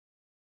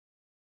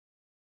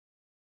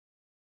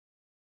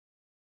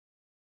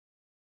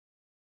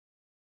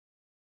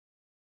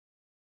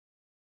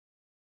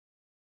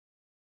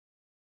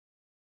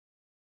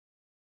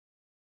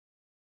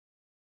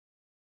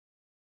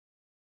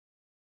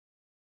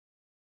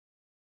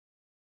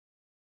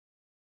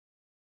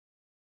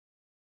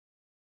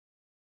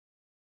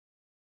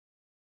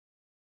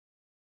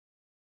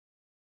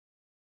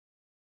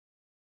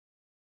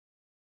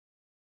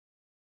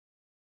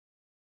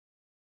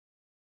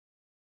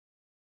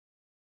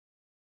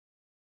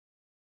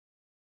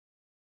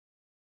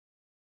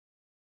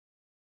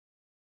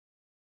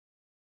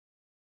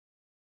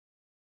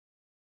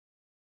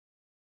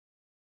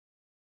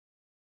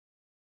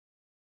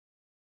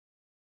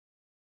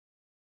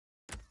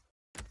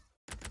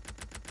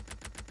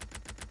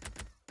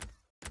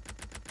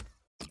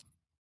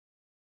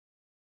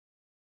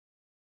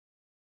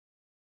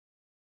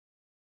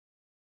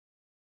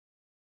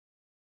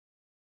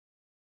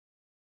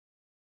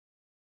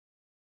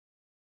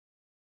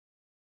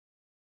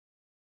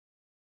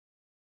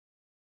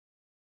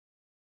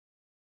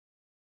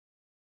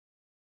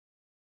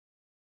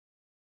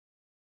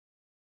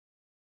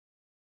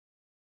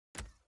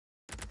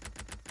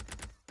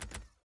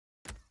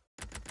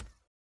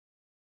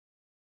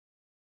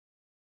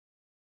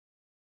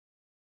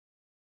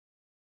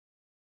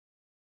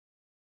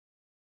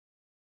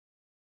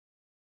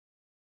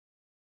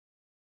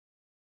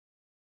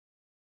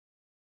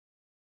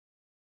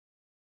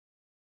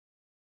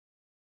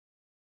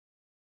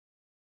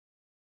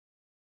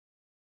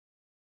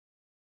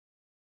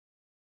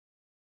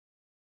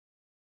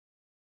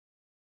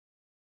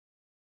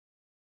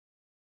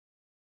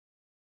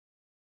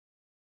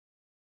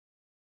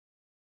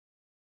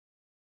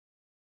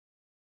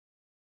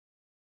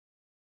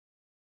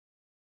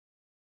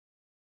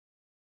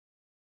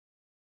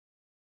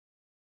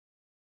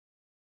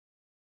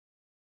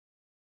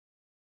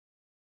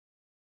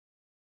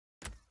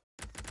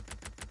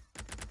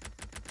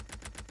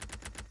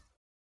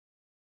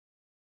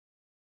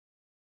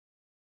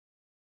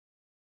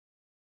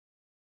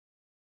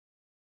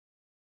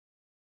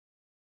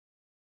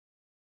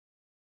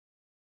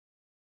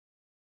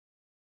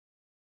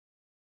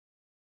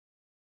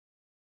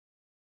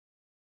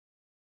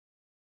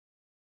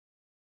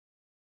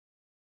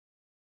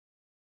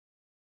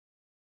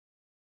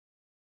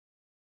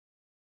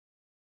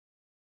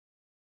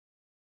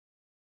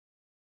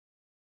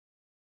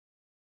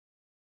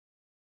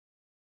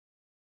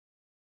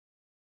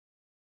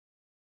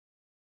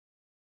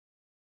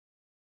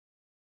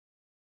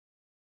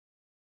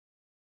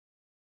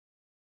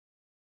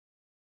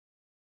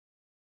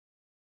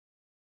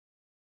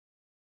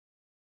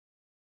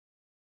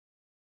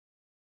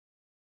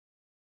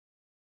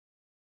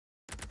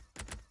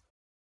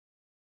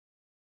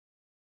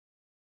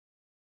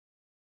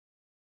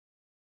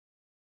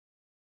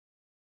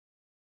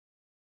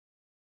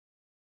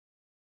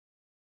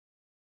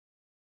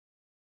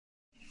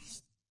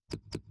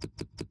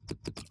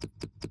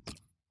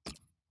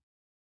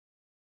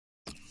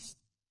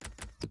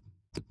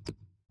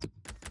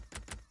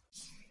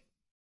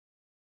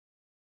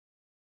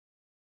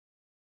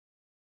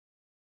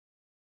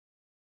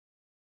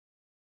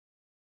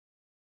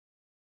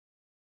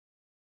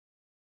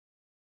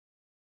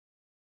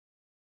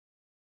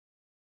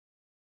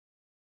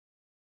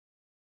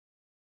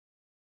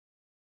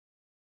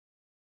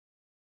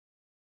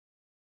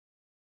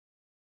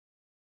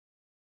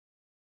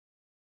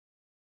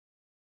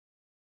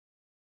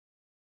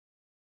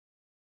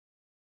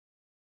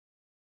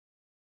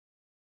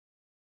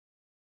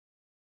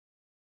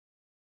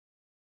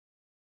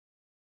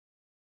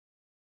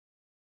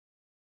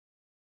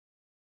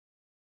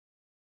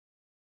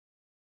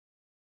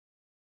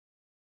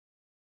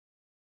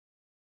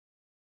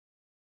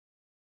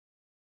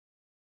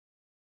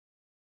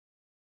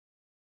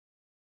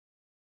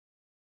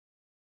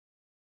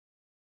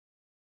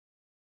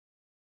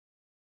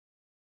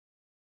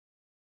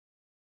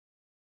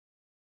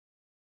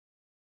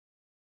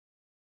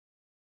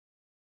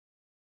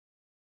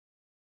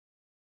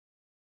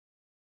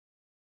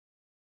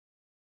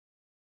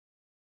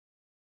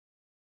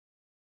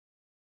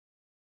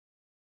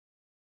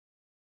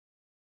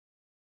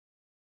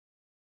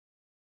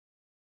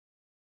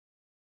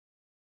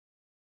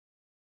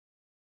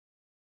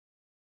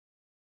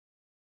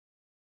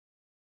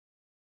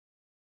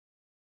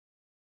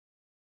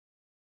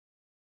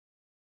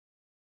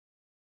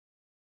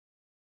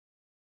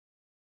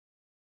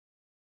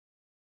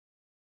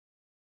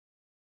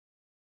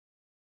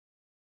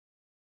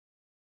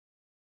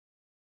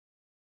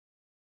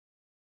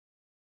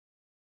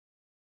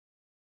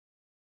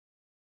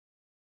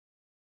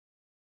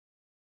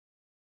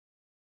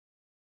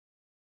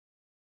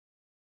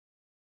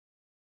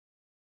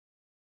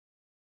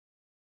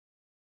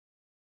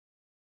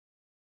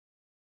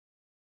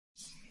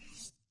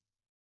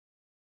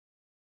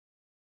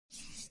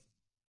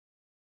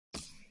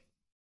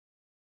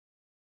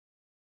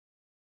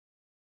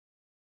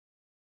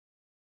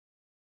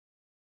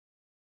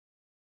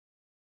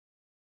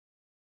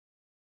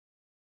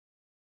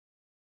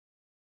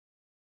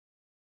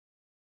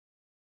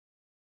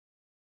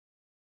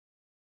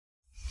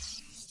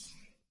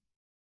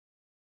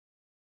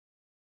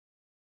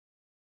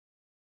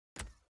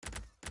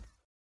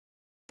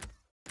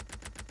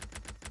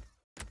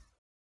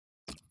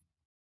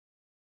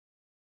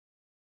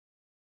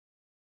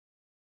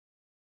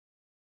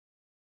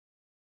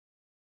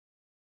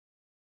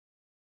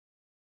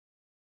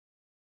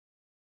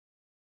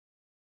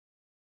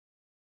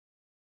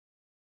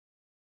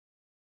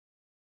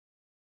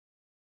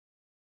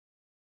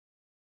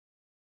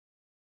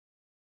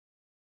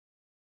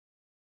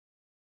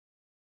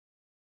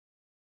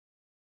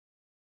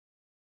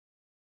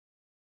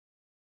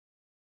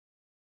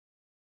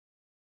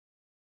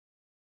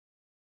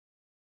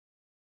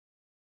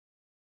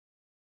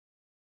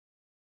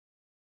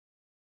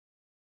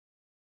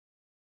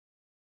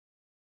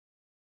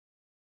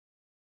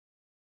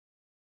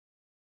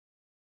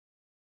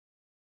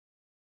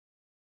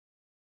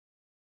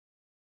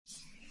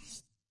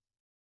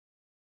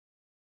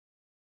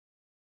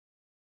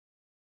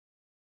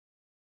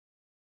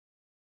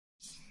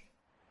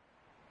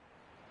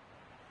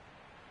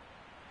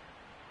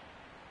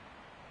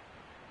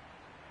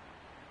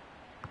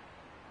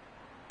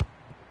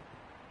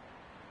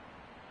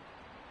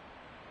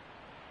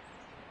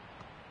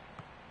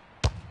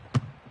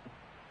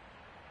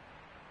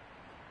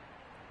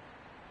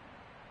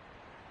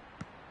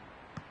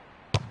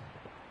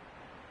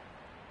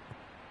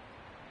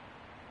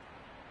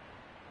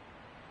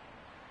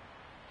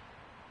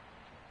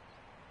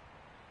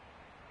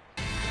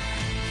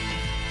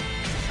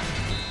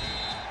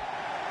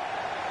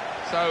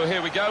So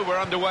here we go, we're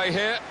underway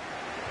here.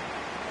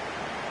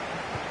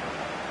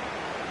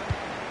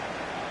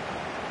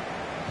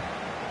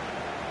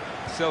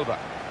 Silva.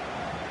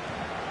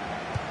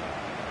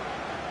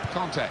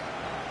 Conte.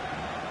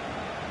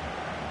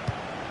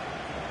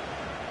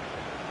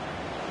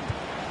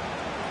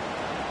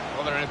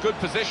 Well, they're in a good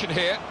position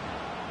here.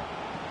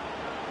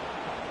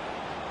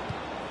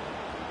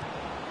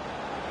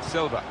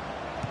 Silva.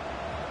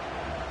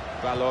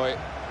 Valoy.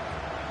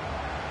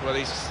 Well,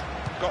 he's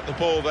got the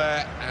ball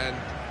there and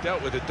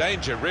dealt with the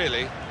danger,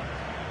 really.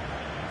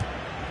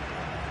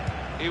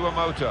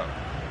 Iwamoto.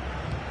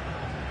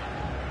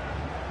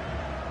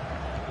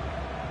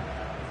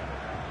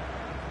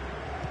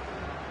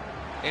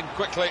 In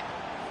quickly.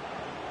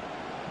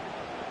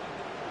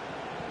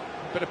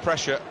 Bit of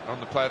pressure on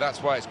the player,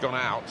 that's why it's gone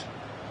out.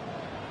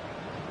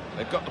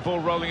 They've got the ball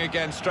rolling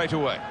again straight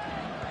away.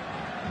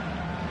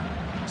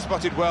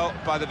 Spotted well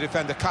by the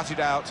defender, cut it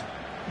out.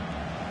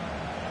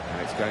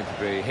 And it's going to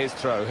be his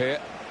throw here.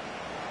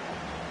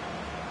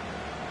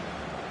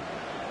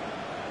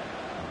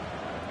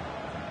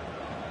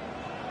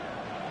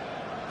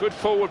 Good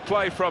forward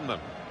play from them.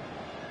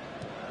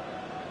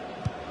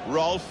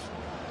 Rolf.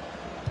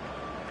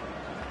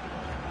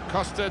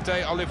 Costa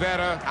de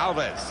Oliveira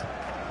Alves.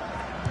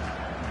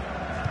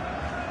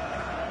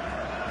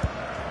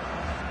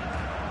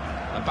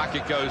 And back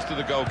it goes to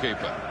the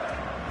goalkeeper.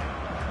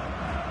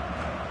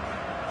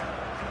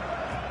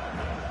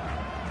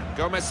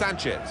 Gomez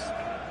Sanchez.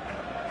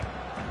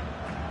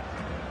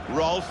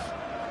 Rolf.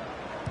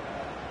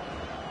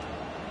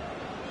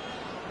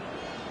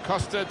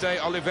 Costa de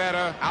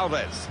Oliveira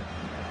Alves.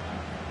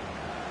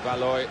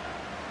 Valoy.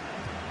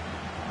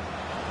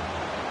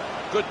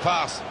 Good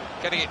pass,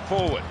 getting it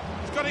forward.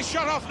 He's got his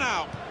shot off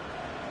now.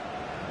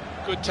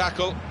 Good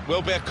tackle,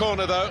 will be a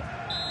corner though.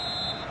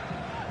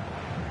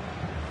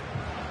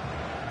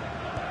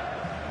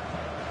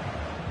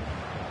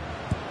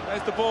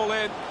 There's the ball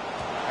in,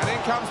 and in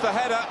comes the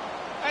header.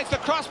 It's the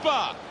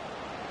crossbar.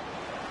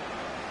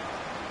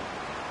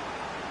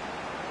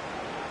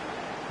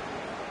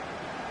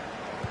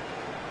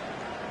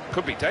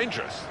 Could be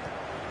dangerous.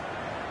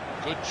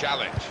 Good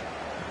challenge.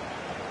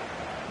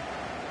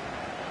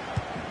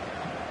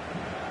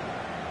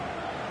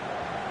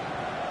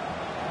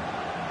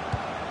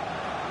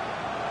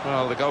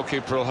 Well, the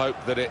goalkeeper will hope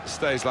that it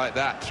stays like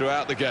that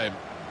throughout the game.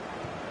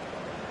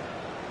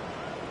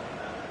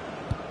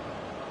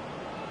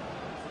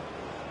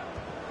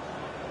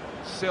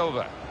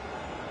 Silva.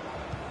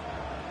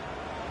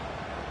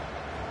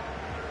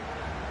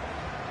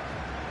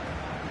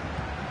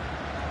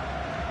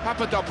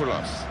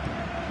 Papadopoulos.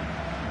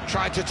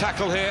 Tried to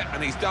tackle here,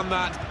 and he's done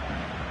that.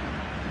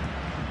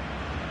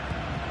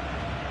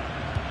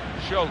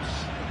 Schultz.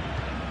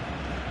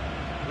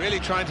 Really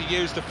trying to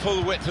use the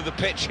full width of the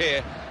pitch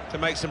here to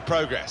make some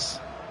progress.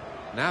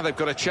 Now they've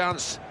got a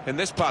chance in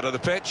this part of the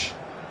pitch.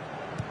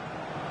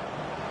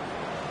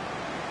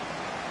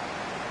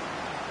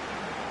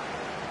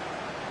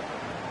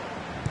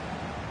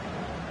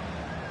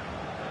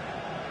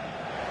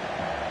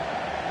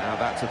 Now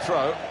that's a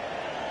throw.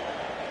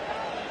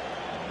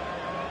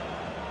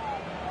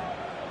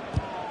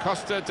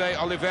 Costa de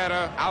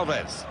Oliveira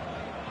Alves.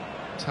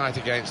 Tight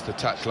against the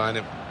touchline,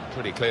 and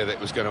pretty clear that it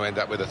was going to end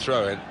up with a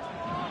throw-in.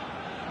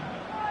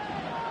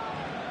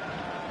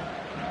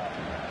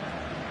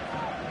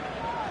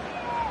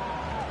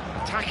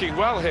 Attacking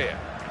well here.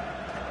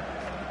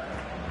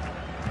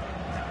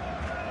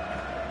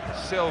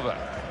 Silva.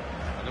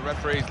 And the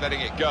referee's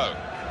letting it go.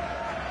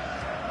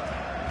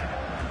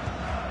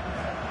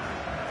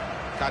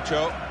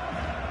 Cacho.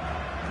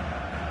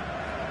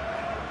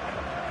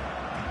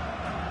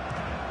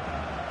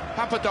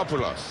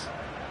 Papadopoulos.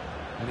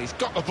 And he's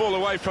got the ball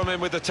away from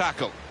him with the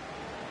tackle.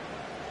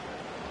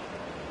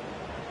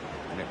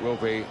 And it will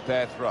be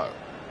their throw.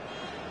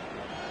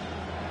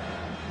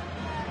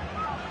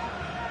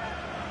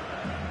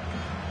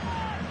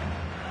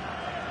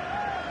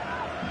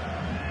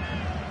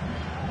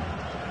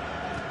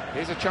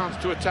 Here's a chance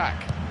to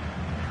attack.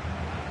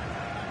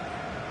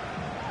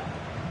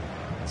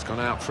 It's gone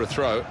out for a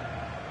throw.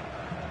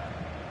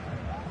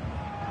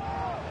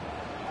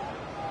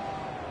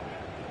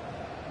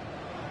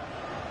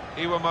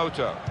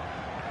 Iwamoto.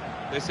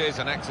 This is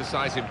an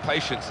exercise in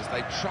patience as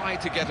they try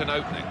to get an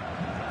opening.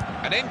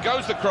 And in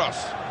goes the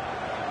cross.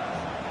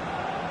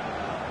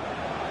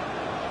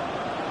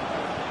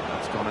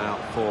 That's gone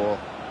out for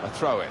a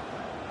throw-in.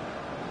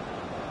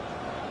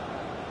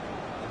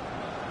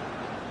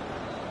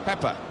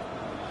 Pepper.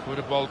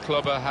 Football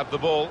Clubber have the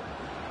ball.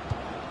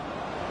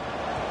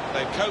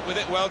 They cope with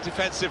it well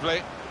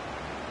defensively.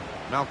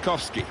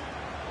 Malkowski.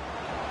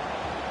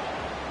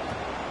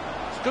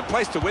 It's a good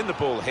place to win the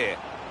ball here.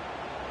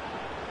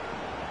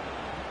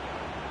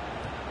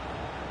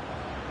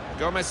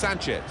 Gomez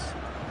Sanchez.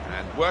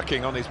 And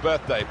working on his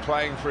birthday,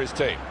 playing for his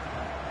team.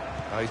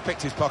 He's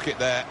picked his pocket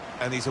there,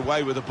 and he's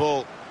away with the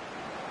ball.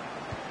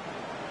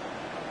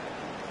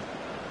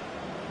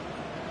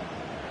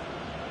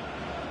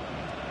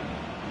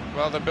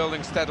 Well, they're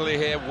building steadily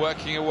here,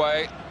 working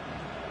away.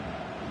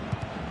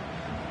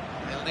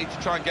 They'll need to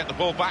try and get the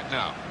ball back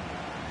now.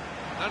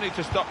 No need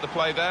to stop the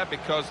play there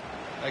because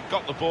they've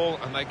got the ball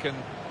and they can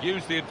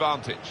use the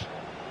advantage.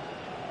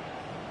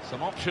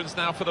 Some options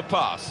now for the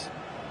pass.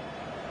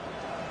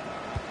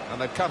 And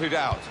they've cut it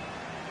out.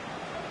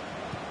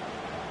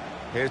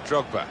 Here's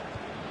Drogba.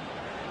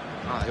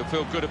 He'll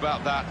feel good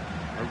about that.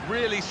 A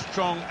really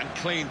strong and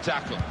clean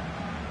tackle.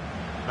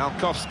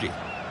 Malkowski.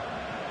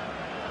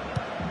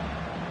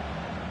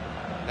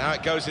 Now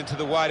it goes into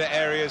the wider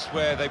areas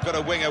where they've got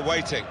a winger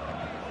waiting.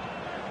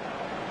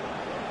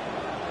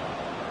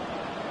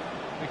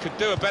 We could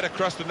do a better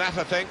cross than that,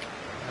 I think.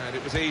 And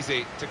it was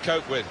easy to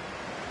cope with.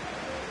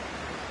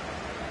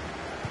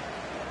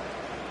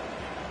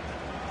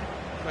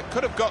 They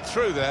could have got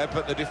through there,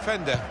 but the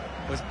defender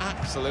was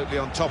absolutely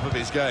on top of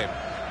his game.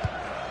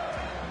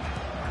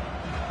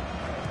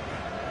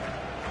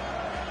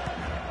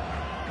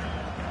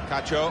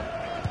 Cacho.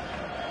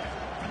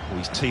 Well,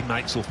 his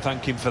teammates will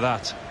thank him for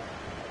that.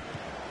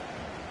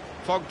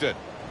 Fogden.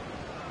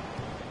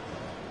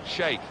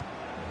 Sheikh.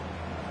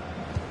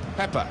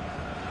 Pepper.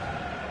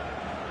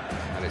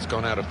 And it's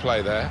gone out of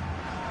play there.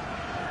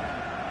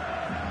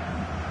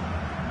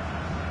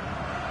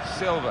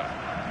 Silva.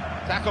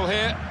 Tackle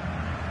here.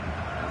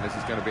 And this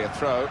is going to be a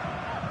throw.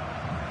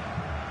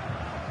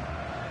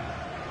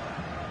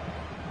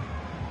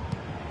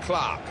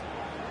 Clark.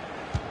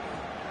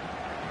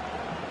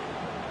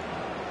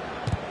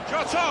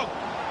 Shot on!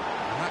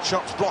 And that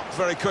shot's blocked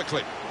very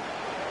quickly.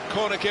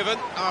 Corner given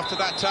after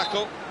that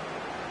tackle.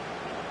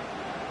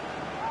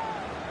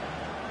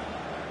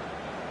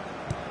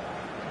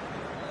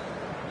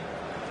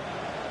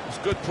 It was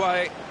good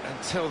play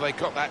until they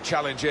got that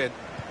challenge in.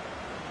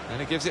 And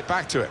he gives it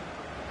back to him.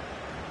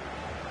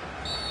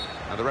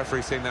 Now the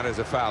referee's seeing that as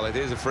a foul. It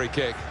is a free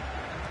kick.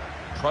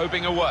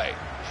 Probing away,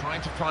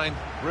 trying to find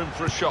room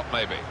for a shot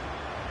maybe.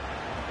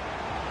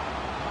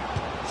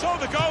 Saw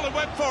the goal and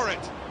went for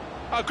it.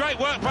 Oh, great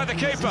work by the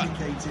keeper.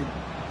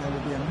 There will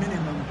be a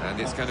minimum, and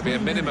it's going to be a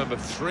minimum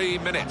of 3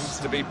 minutes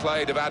to be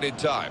played of added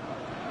time.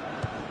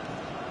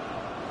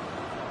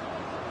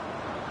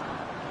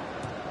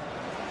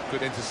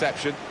 Good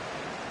interception.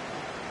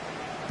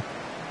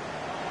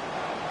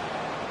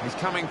 He's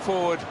coming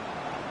forward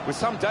with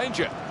some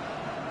danger.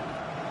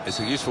 It's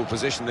a useful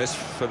position, this,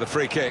 for the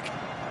free kick.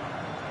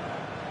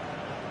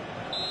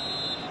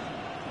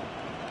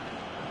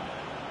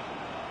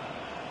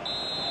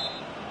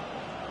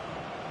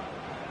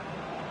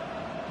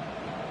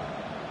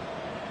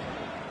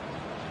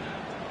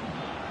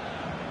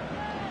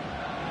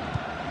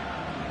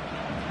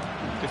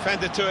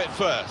 Defender to it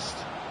first.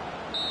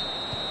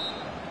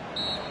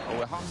 Oh,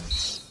 we're hot.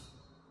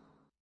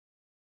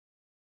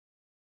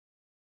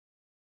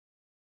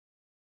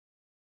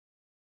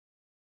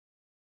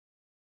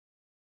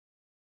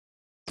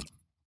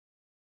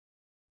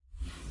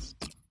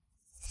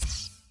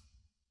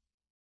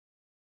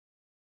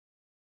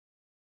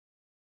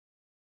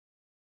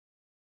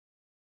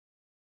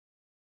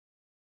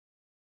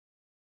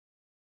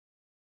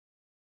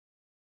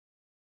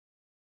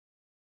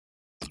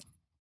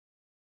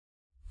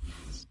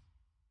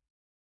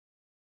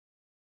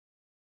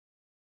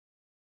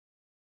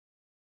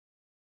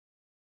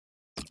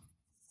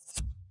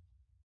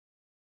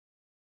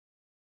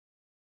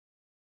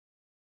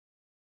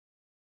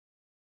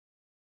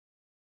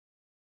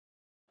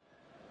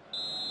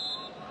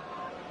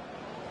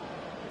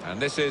 And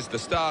this is the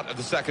start of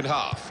the second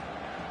half.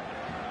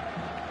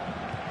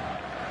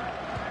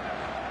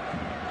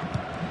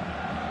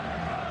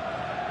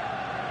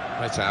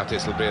 Right out,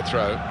 this will be a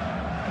throw.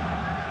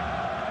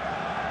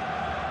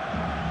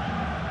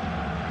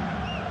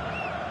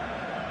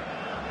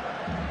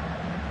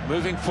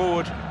 Moving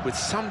forward with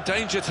some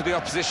danger to the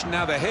opposition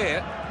now they're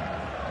here.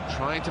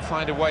 Trying to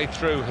find a way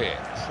through here,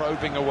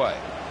 probing away.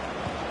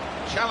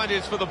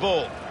 Challenges for the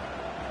ball.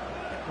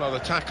 Well, the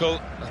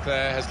tackle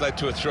there has led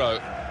to a throw.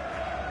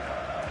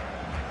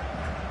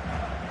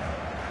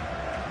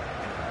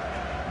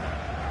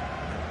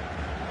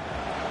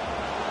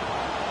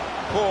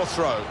 Poor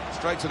throw,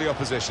 straight to the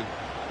opposition.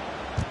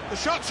 The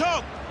shot's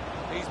on!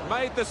 He's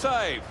made the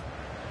save.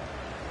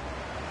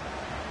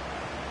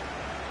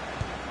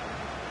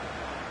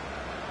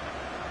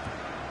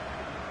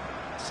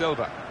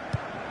 Silva.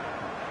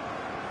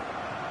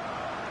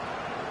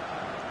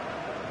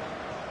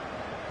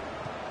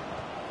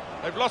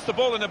 They've lost the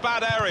ball in a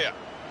bad area.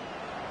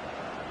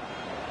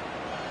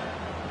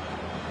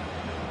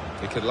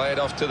 He could lay it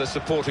off to the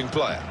supporting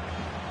player.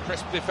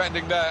 Crisp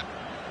defending there.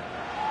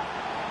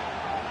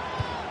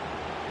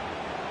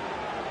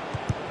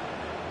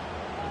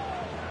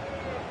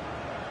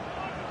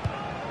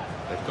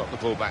 They've got the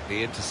ball back,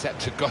 the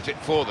interceptor got it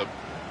for them.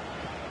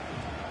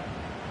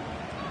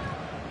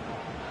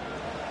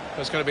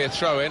 There's going to be a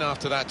throw-in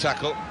after that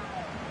tackle.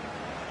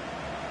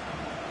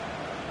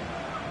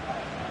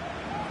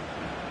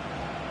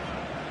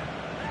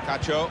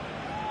 Cacho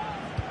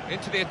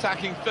into the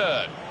attacking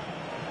third.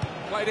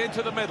 Played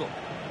into the middle.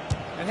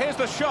 And here's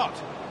the shot.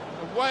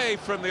 Away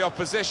from the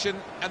opposition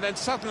and then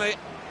suddenly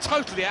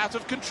totally out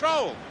of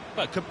control.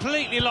 But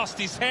completely lost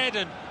his head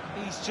and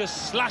he's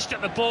just slashed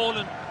at the ball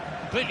and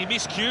completely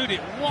miscued it.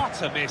 What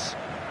a miss.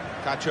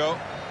 Cacho.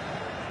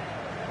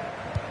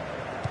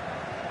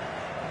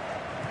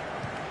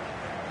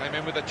 Came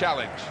in with a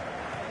challenge.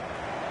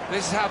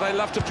 This is how they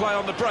love to play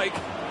on the break.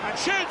 And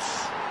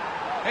shoots!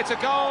 It's a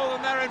goal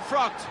and they're in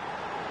front.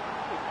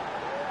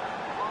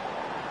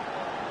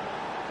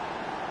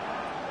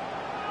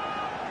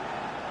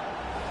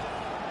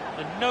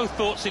 And no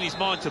thoughts in his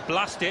mind to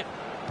blast it.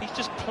 He's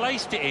just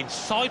placed it in,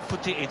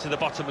 side-foot it into the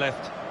bottom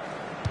left.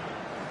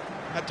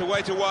 Had to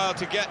wait a while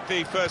to get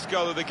the first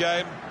goal of the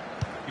game.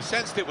 You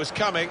sensed it was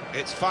coming,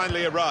 it's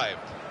finally arrived.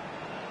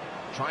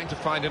 Trying to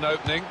find an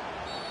opening.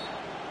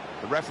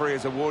 The referee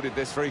has awarded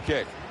this free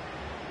kick.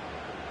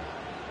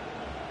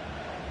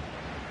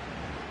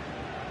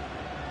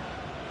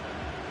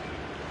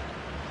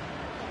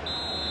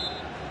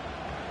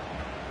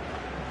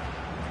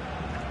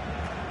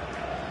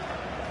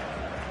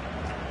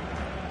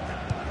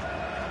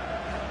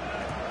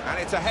 And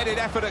it's a headed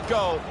effort at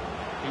goal.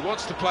 He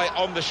wants to play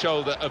on the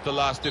shoulder of the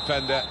last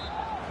defender.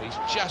 He's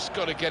just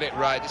got to get it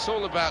right. It's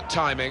all about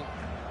timing.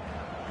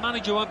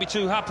 Manager won't be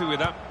too happy with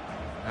that.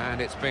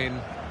 And it's been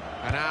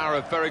an hour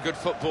of very good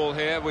football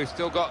here. We've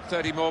still got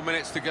 30 more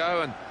minutes to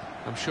go, and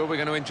I'm sure we're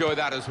going to enjoy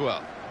that as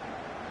well.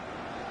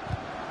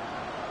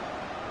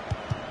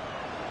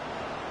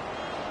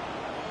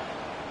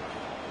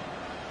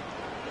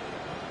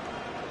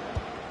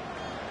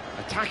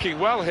 A attacking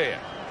well here.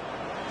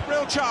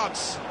 Real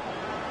chance.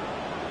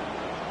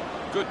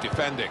 Good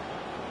defending.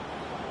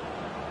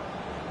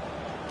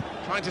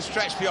 Trying to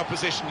stretch the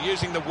opposition,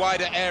 using the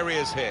wider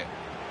areas here.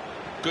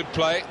 Good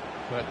play,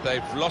 but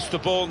they've lost the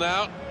ball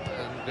now,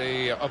 and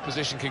the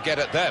opposition can get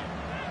at them.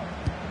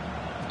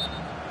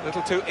 A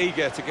little too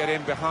eager to get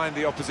in behind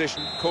the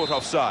opposition, caught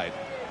offside.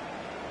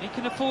 He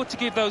can afford to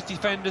give those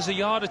defenders a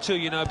yard or two,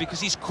 you know, because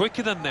he's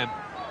quicker than them.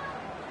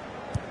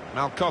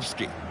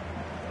 Malkowski.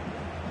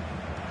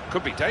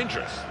 Could be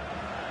dangerous.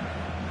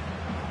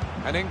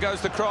 And in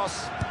goes the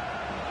cross.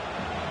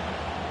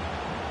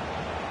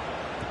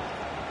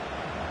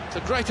 It's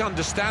a great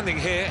understanding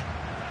here.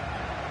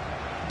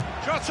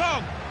 Shot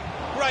on!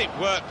 Great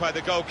work by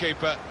the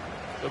goalkeeper.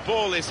 The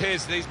ball is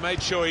his and he's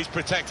made sure he's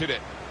protected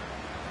it.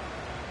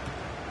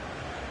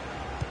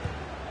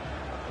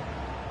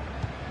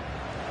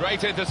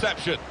 Great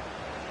interception.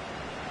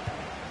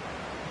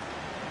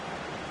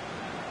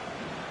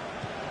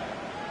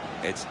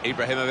 It's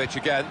Ibrahimovic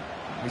again.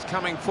 He's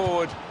coming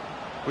forward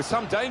with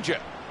some danger.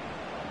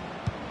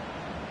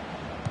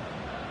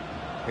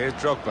 Here's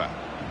Drogba.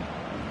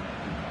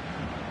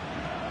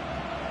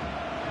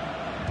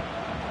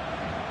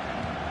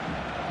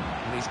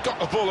 And he's got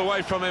the ball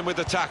away from him with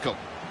the tackle.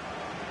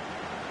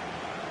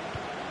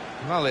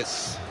 Well,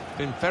 it's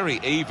been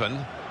very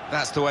even.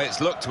 That's the way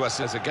it's looked to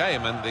us as a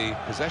game, and the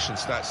possession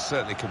stats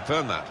certainly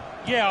confirm that.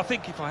 Yeah, I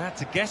think if I had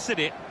to guess at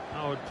it,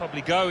 I would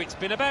probably go. It's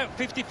been about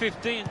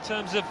 50-50 in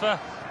terms of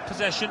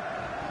possession.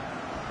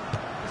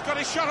 He's got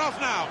his shot off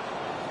now.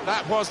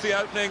 That was the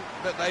opening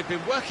that they've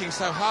been working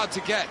so hard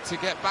to get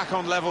back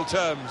on level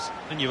terms.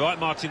 And you're right,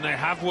 Martin, they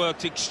have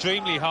worked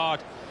extremely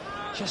hard.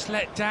 Just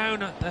let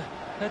down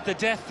at the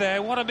death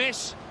there. What a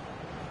miss.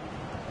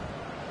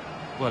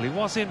 Well, he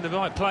was in the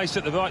right place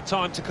at the right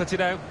time to cut it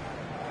out.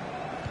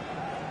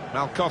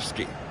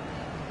 Malkowski.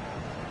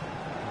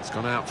 It's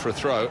gone out for a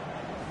throw.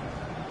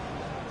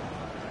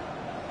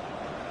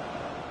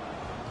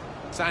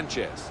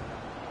 Sanchez.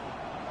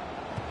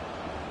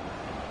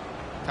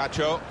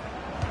 Cacho.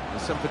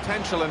 There's some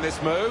potential in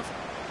this move.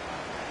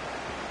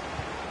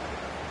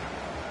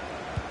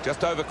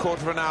 Just over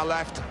quarter of an hour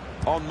left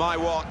on my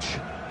watch.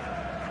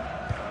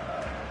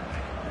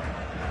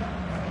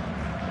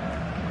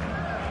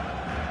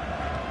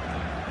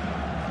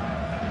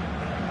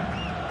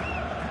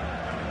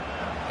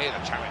 Here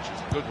the challenge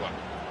is a good one.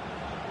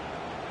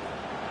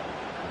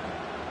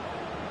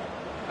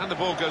 And the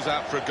ball goes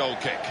out for a goal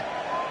kick.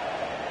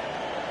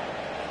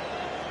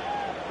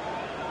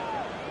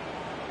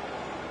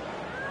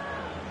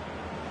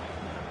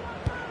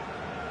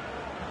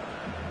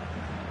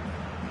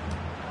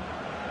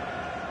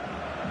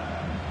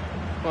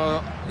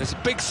 Well, there's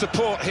a big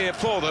support here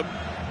for them,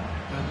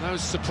 and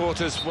those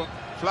supporters will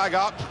flag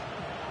up.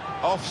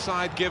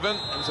 Offside given.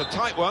 It was a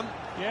tight one.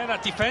 Yeah,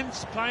 that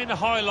defence, playing a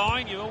high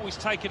line, you're always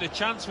taking a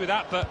chance with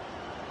that, but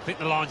I think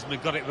the linesman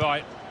got it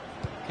right.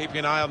 Keeping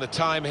an eye on the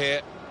time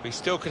here. We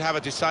still could have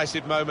a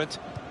decisive moment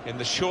in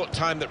the short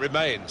time that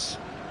remains.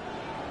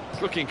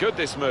 It's looking good,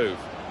 this move.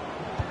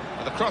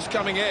 And the cross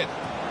coming in.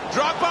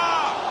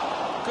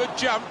 Drogba! Good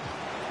jump,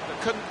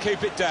 but couldn't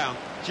keep it down.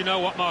 Do you know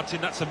what,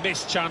 Martin? That's a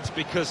missed chance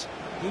because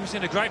he was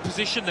in a great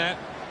position there.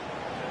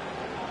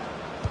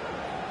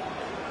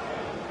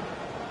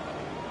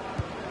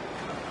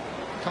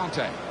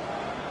 Conte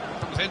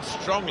comes in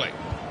strongly.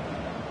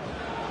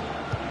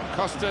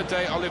 Costa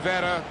de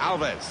Oliveira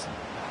Alves.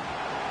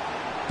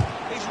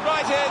 He's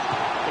right in.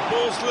 The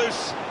ball's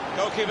loose.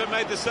 Goalkeeper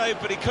made the save,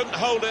 but he couldn't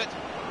hold it.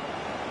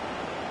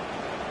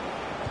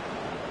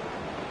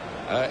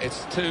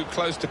 It's too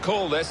close to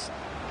call this,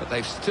 but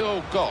they've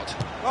still got...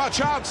 Oh,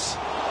 chance!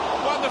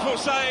 Wonderful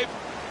save.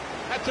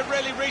 Had to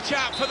really reach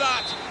out for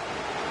that.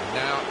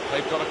 Now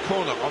they've got a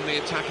corner on the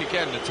attack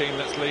again, the team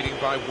that's leading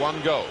by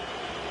 1 goal.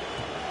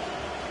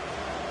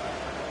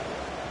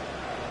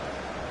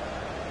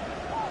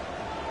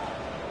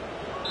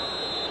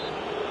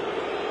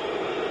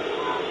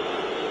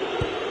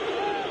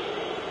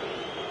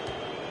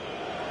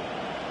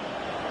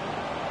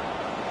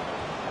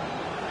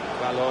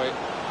 Valoy.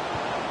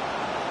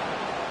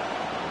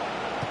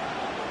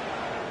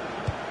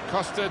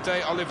 Costa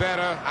de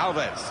Oliveira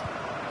Alves.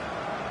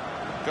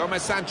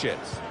 Gomez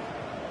Sanchez.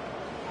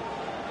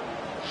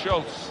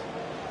 Schultz.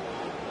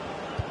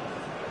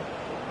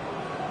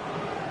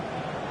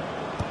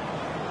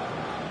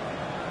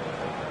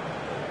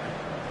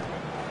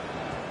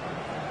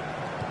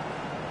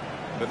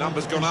 The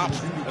number's gone up.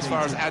 As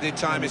far as added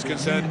time is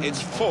concerned,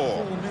 it's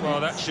 4.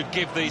 Well, that should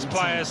give these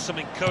players some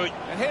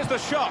encouragement. And here's the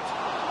shot.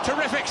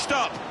 Terrific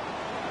stop.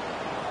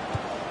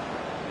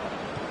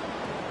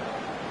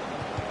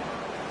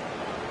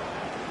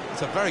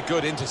 It's a very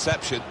good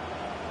interception.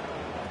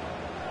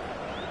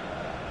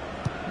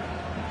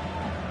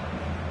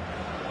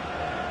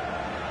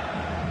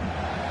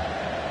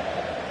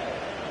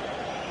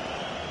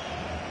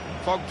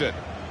 Fogden.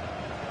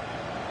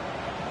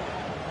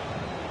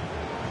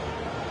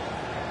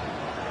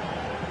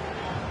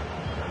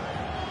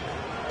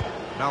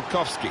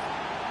 Malkowski.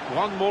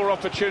 One more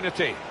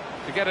opportunity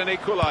to get an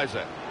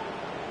equaliser.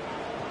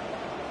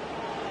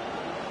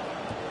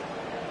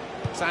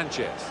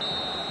 Sanchez.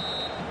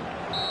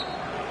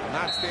 And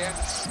that's the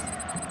end.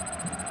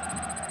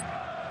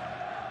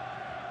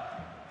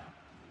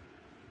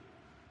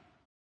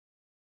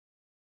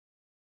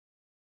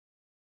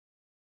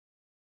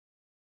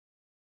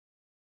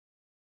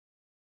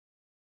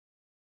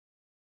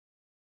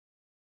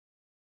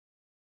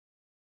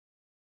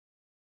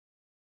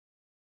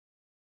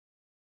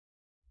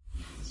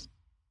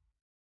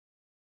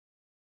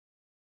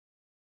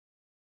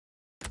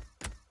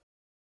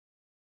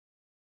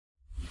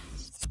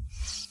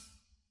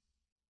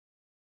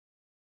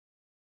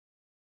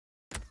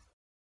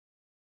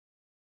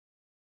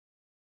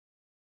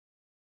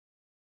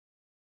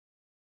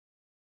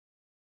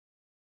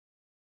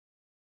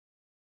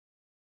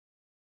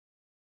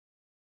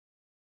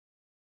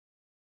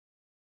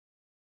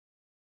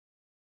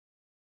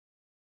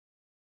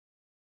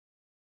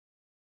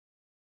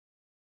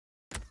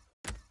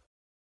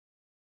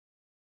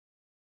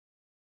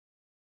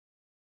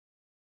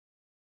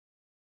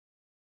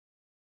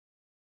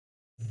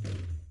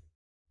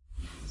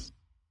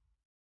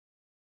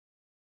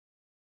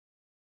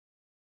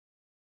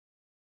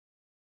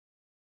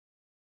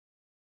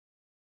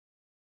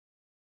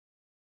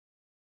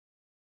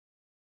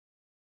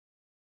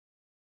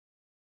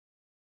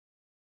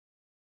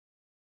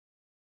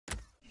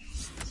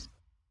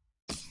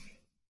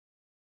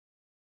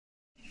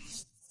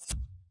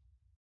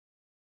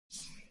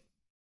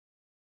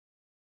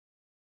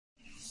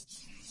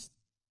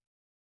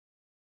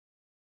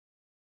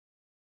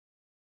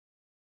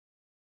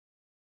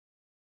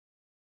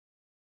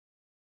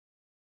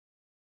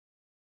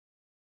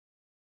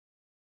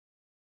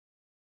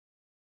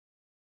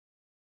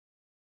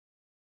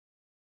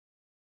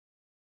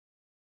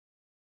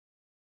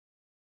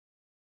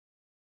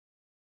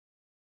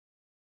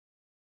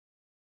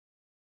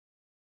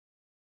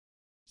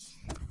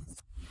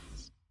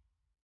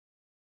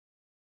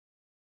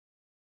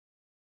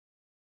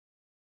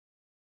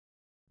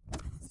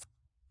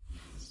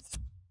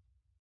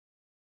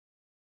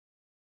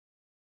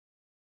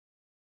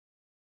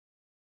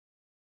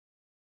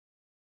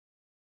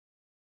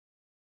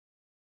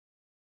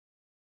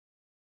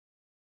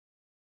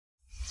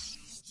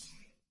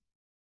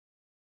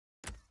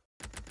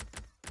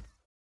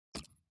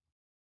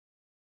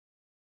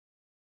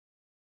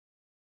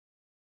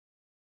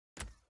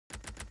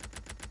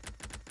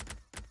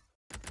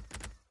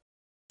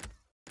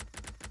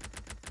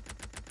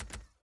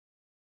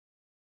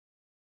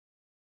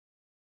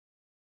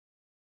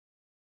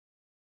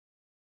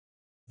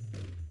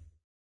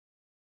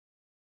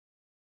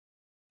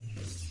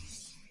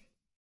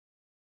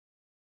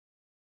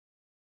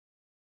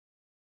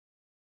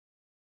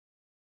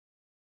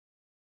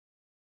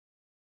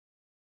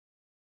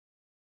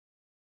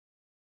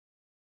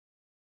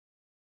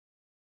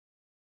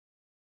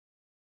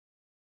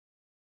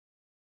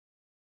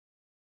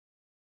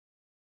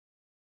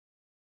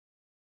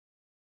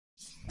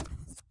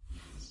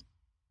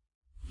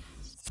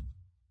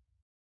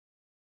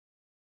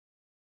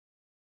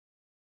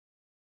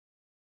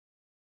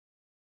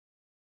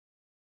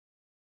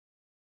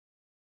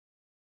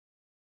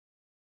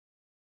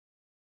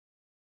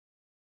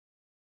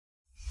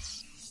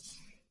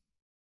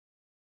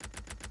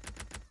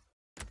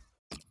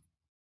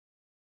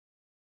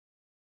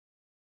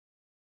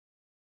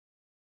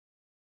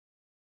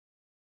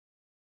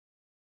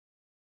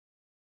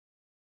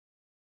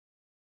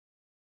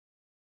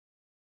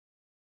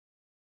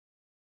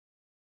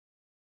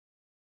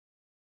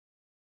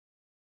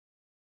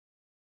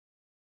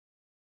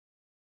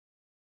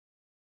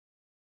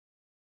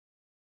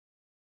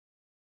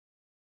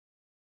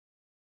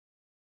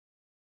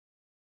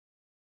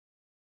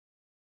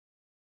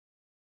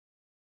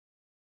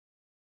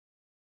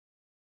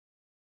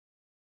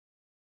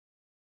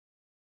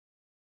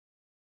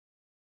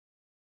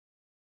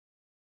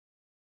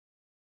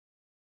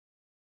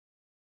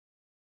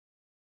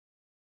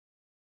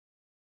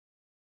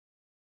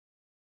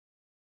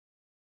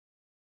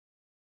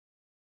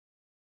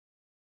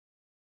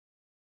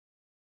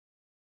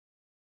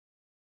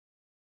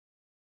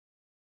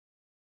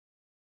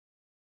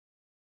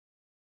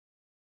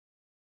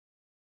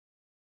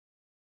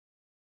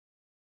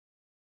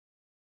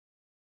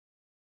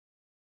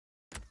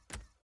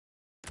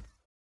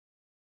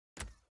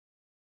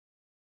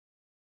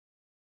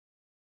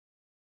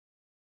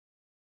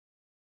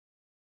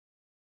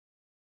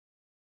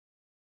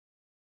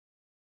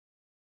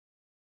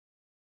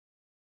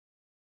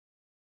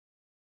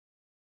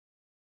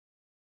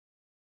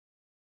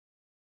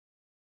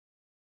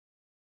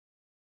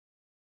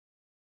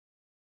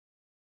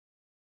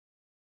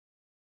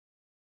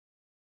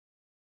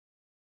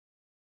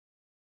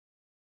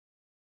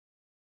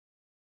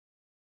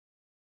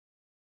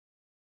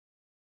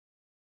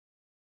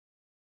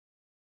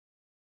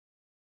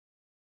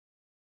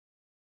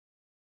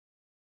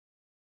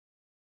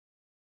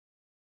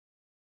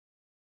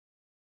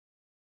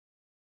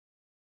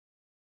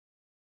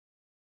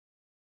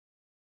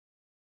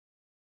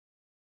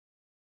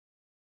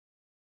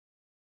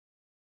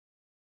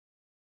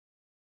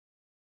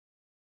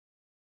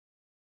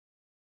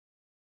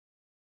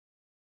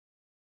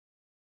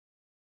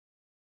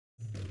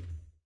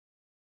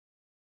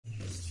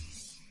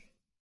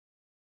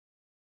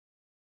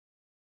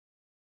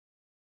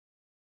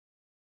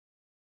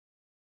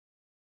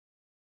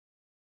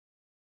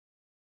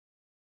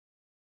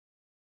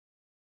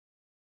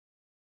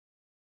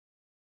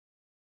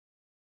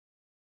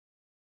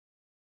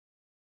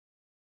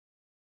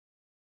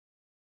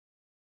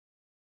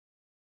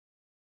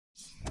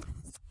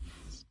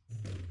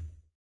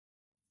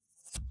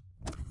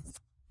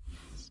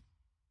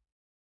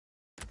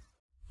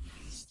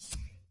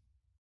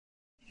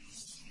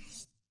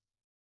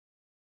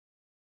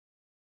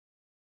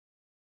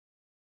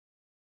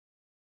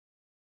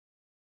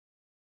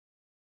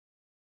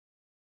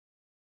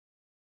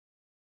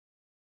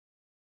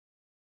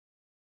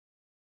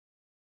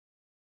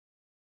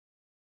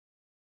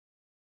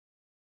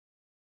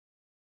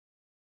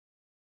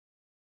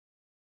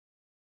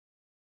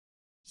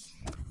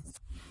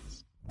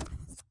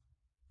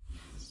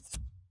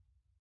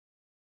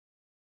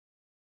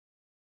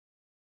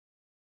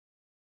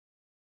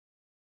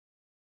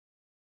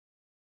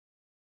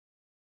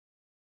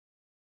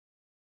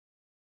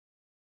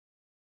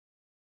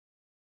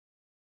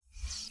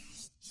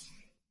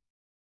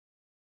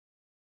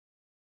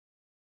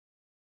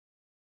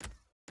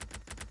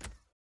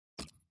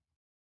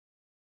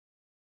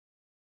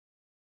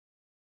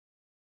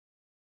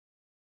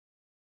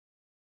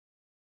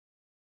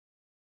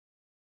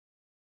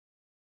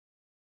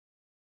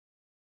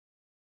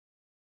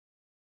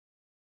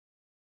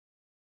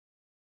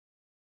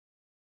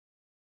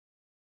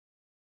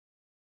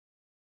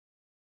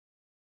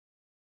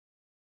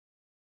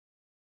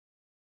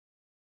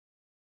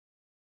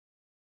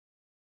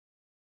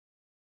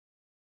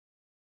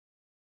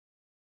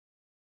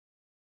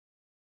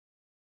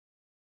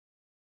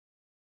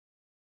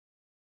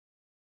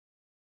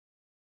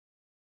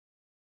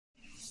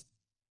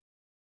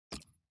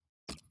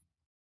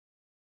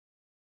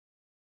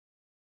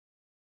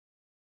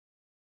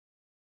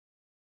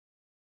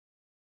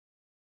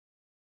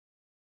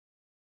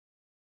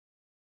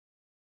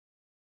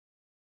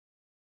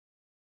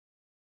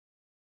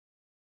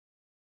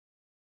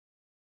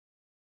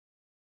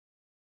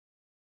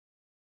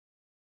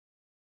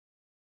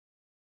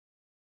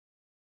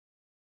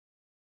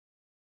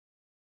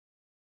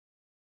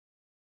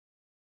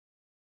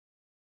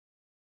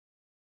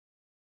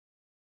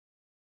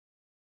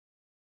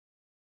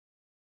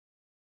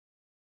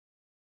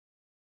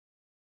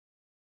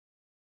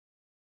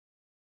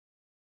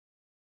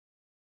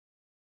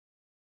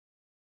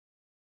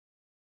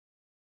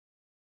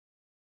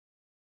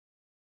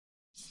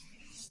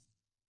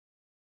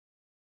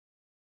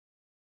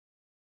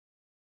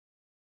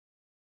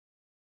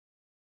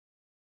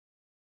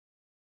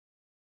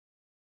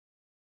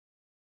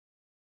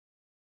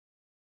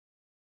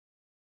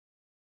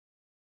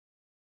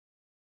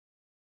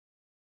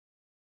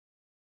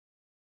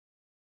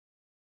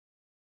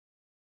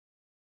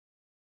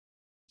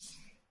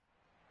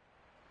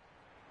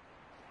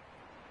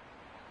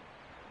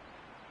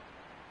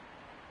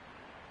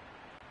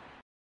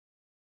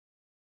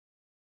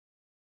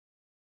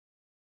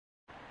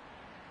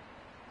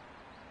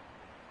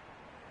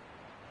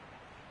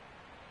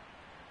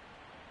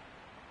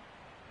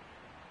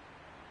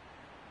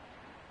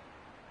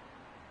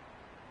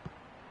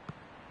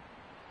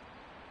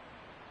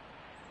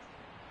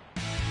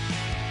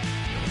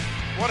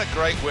 What a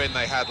great win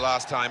they had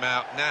last time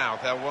out. Now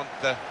they'll want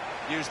to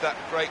use that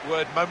great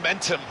word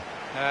momentum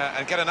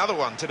and get another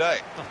one today.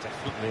 Oh,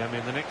 definitely. I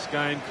mean, the next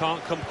game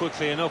can't come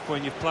quickly enough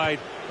when you've played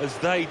as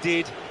they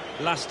did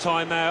last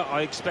time out.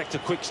 I expect a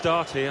quick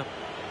start here.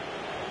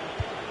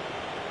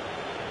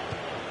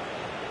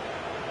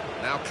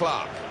 Now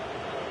Clark.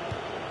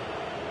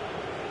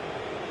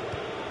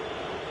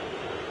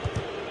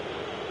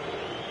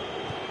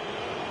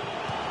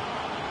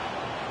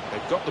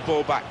 They've got the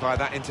ball back by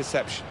that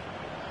interception.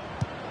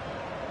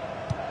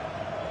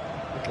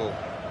 Little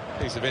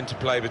piece of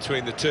interplay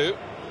between the two.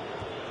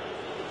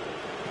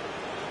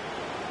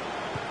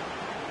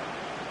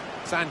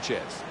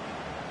 Sanchez.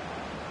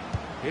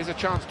 Here's a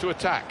chance to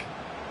attack.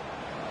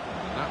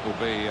 That will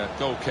be a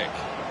goal kick.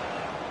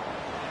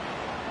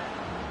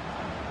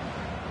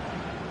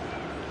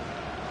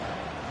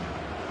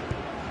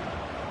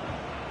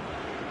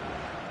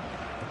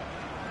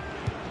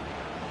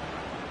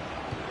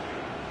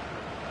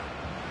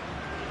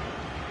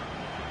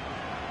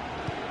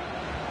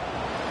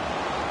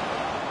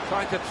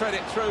 Trying to thread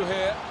it through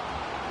here.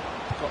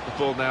 Got the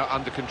ball now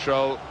under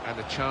control and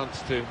a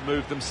chance to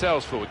move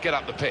themselves forward, get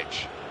up the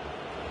pitch.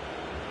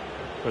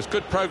 There's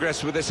good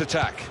progress with this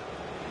attack.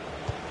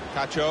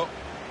 Cacho.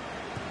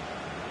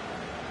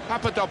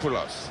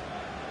 Papadopoulos.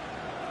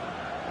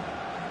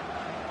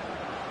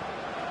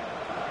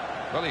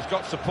 Well, he's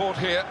got support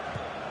here.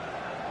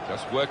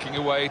 Just working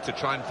away to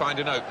try and find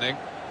an opening.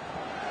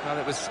 Well,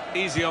 it was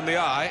easy on the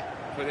eye,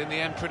 but in the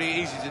end pretty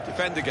easy to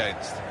defend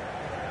against.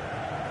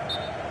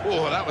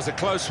 Oh, that was a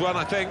close one,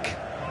 I think.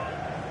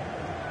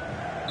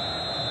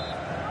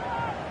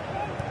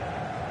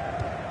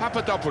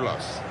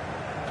 Papadopoulos.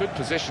 Good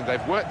position.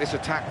 They've worked this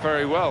attack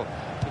very well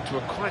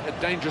into quite a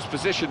dangerous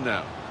position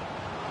now.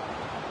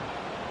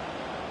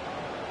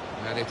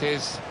 And it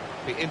is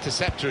the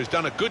interceptor who's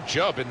done a good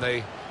job in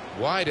the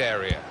wide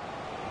area.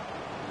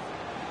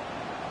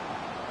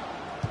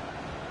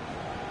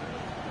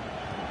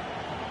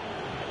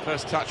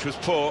 First touch was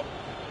poor.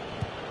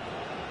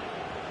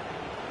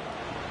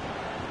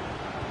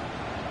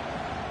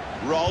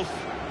 Rolf,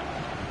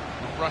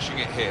 not rushing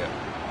it here,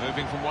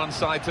 moving from one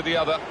side to the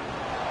other.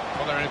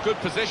 Well, they're in a good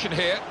position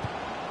here.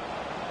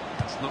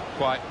 That's not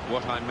quite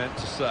what I meant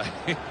to say.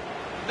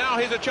 Now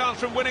here's a chance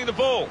from winning the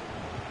ball.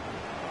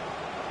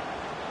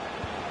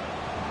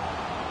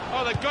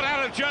 Oh, they've got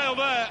out of jail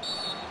there.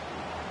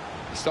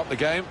 Stop the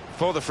game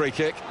for the free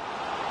kick.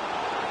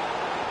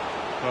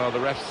 Well, the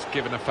ref's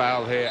given a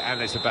foul here,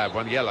 and it's a bad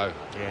one, yellow.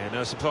 Yeah,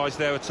 no surprise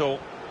there at all.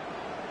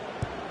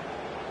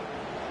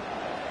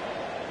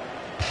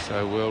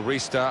 So we'll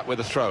restart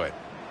with a throw-in.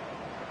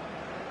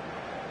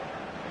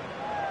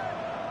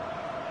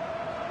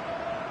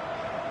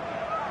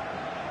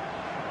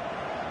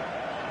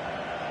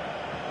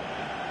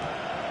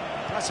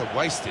 That's a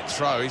wasted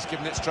throw. He's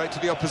given it straight to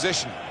the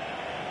opposition.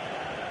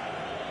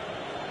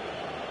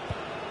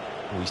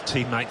 Oh, his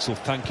teammates will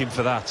thank him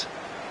for that.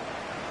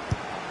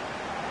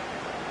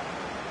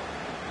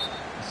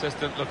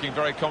 Assistant looking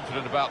very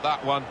confident about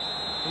that one.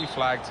 He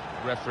flagged,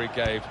 referee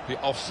gave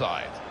the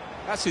offside.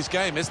 That's his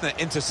game, isn't it?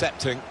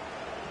 Intercepting.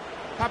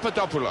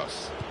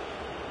 Papadopoulos.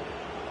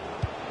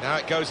 Now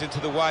it goes into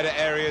the wider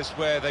areas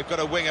where they've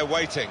got a winger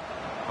waiting.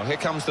 Well, here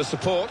comes the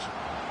support.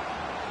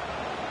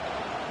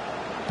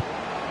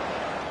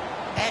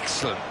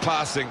 Excellent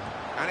passing.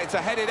 And it's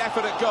a headed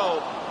effort at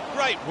goal.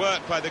 Great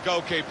work by the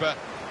goalkeeper.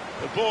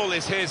 The ball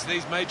is his and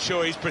he's made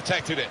sure he's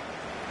protected it.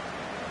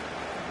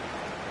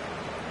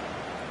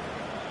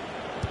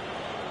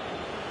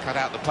 Cut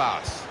out the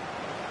pass.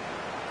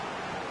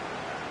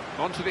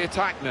 On to the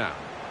attack now.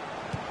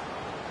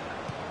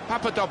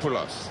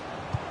 Papadopoulos.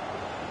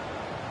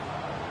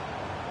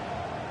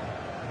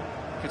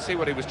 You can see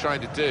what he was trying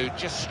to do,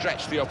 just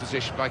stretch the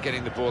opposition by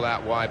getting the ball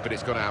out wide, but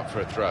it's gone out for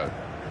a throw.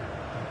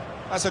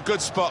 That's a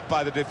good spot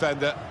by the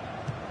defender.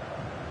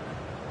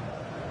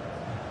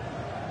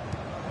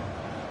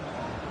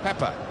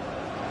 Pepper.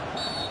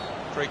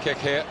 Free kick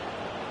here.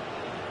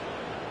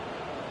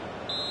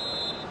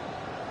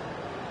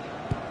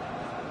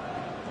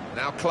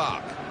 Now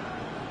Clark.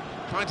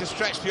 Trying to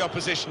stretch the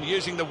opposition,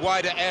 using the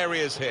wider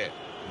areas here.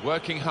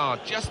 Working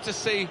hard, just to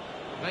see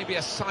maybe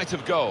a sight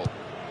of goal.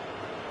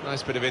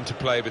 Nice bit of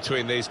interplay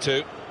between these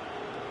two.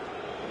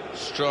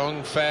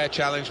 Strong, fair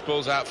challenge,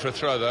 pulls out for a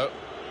throw, though.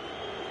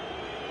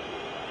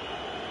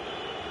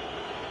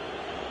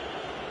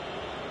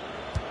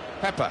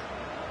 Pepper.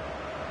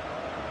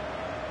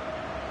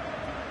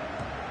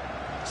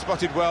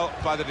 Spotted well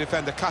by the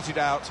defender, cut it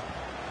out.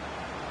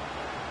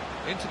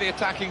 Into the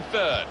attacking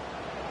third.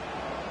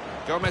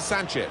 Gomez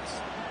Sanchez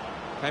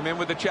came in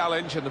with the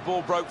challenge and the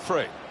ball broke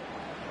free.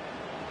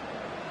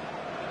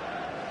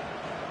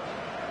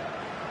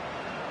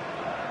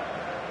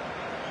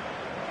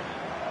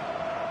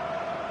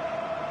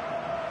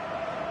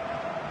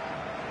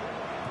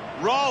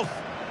 Rolf,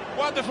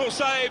 wonderful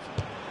save,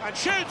 and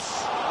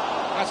shoots!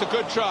 That's a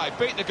good try,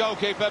 beat the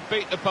goalkeeper,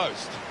 beat the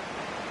post.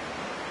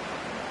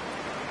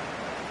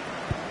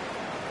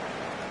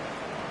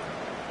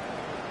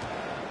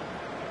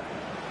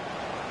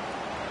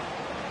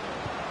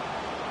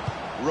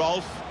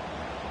 Rolf.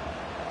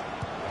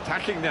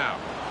 Attacking now.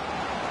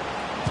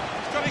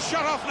 He's got his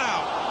shot off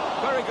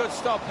now. Very good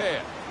stop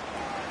here.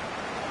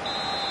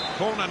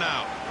 Corner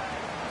now.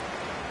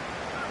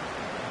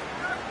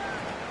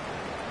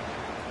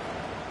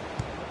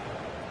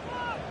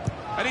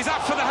 And he's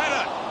up for the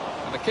header.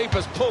 And the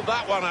keeper's pulled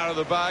that one out of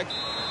the bag.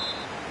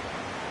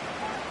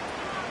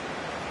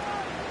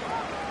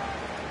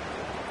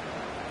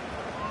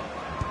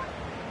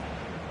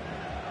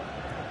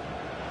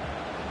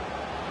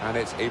 And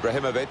it's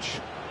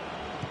Ibrahimovic.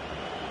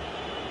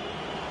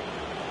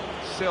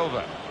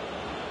 Silva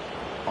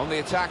on the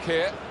attack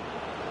here.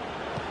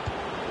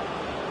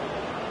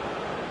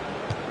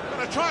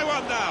 Going to try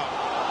one now.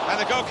 And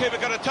the goalkeeper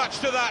got a touch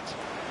to that.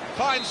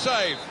 Fine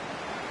save.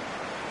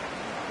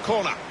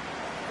 Corner.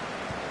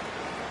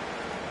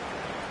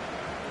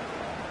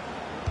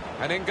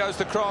 And in goes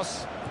the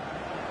cross.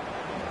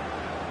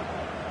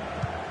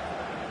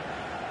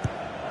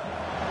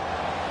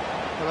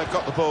 Well, they've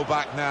got the ball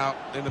back now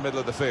in the middle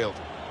of the field.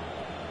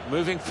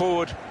 Moving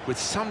forward with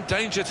some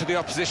danger to the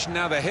opposition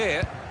now they're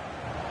here.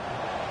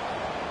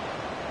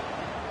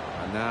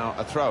 And now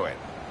a throw-in.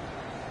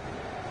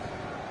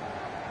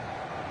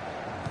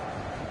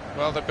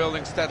 Well, they're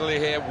building steadily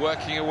here,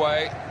 working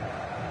away.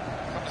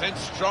 Comes in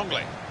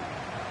strongly.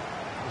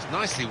 It was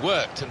nicely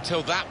worked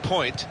until that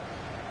point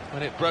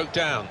when it broke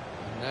down.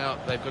 And now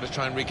they've got to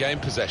try and regain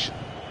possession.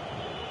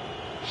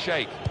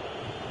 Sheikh.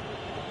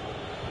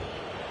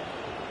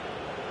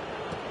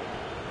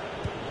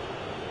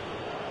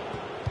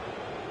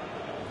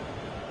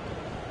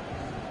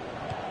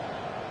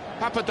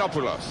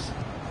 Papadopoulos.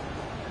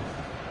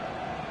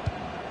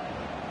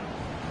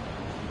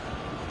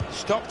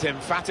 Stopped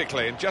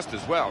emphatically and just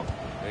as well.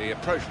 The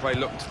approach play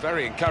looked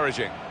very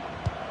encouraging.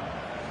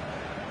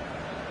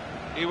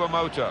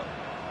 Iwamoto.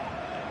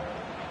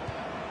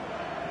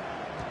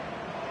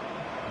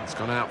 It's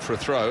gone out for a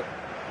throw.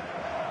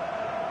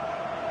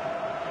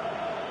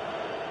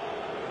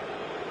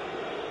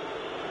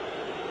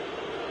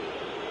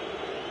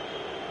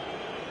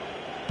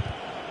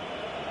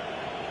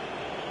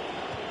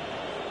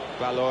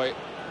 Valoy.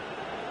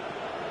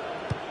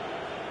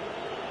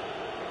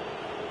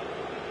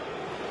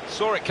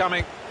 Saw it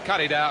coming, cut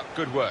it out,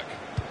 good work.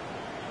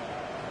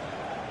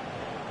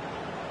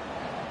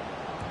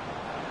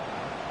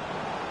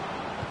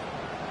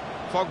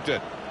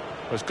 Fogden.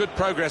 There's good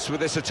progress with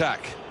this attack.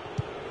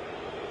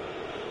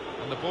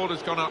 And the ball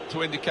has gone up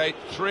to indicate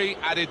 3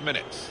 added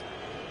minutes.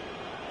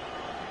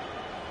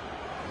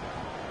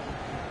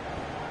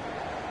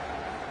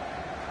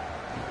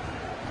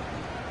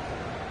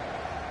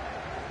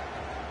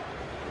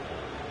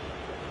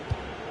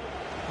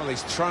 Well,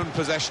 he's thrown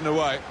possession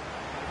away.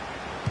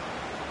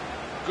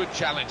 Good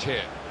challenge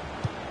here.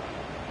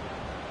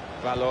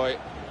 Valoy.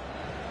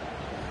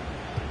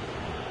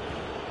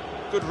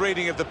 Good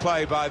reading of the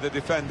play by the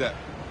defender.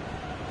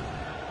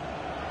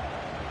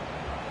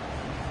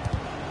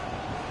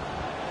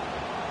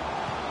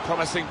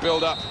 Promising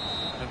build-up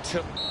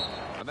until...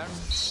 And then...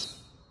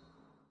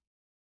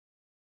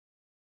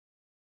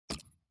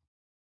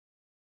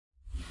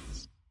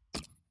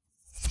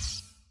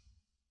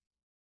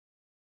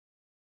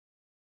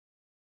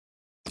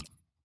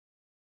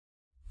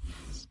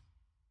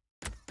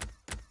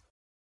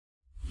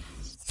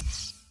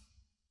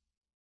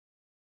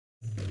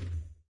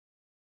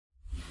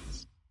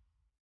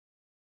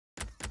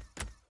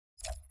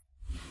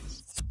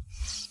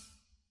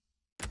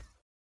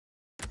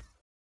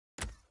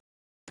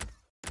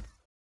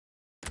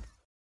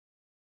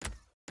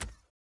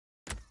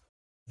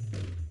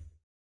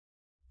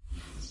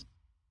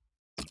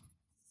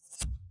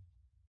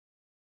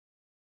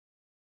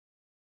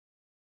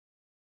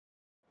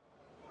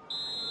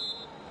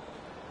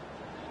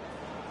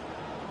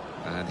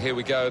 And here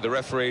we go, the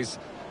referee's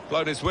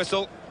blown his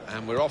whistle,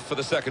 and we're off for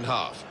the second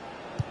half.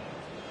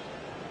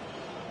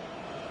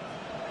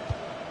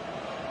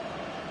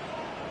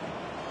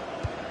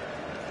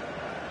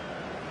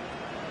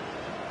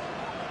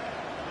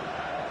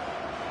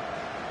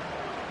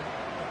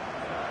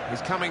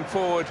 He's coming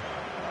forward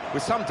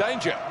with some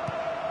danger.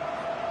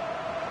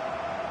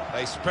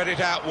 They spread it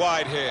out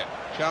wide here.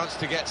 Chance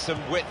to get some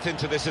width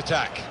into this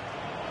attack.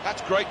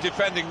 That's great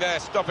defending there,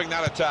 stopping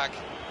that attack.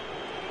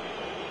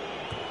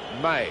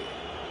 May.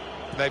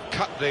 They've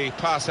cut the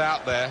pass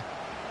out there,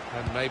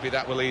 and maybe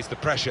that will ease the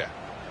pressure.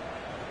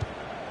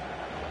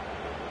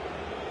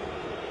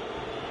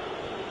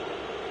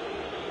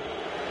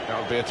 That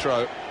would be a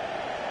throw.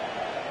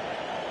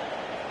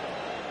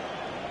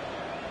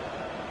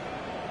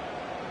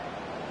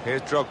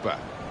 Here's Drogba.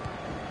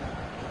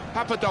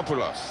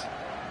 Papadopoulos.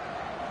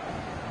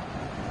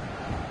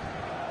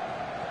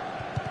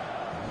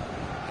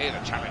 Here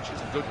the challenge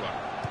is a good one.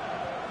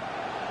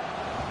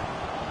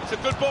 It's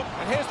a good ball,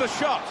 and here's the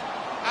shot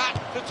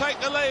to take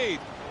the lead.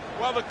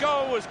 Well, the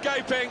goal was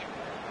gaping,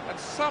 and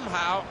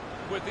somehow,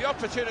 with the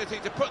opportunity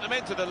to put them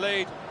into the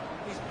lead,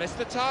 he's missed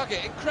the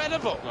target.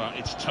 Incredible. Well,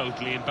 it's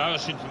totally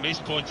embarrassing from his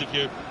point of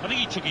view. I think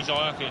he took his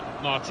eye off it,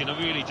 Martin. I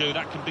really do.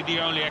 That can be the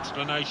only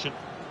explanation.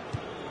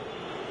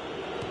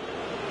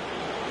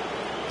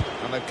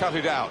 And they've cut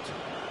it out.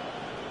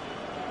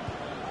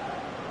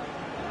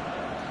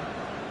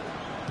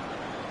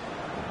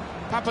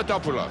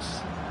 Papadopoulos.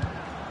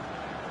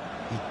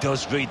 He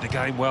does read the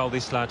game well,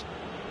 this lad.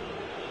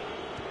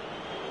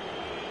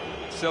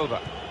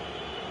 Silva.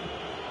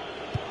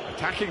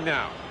 Attacking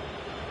now.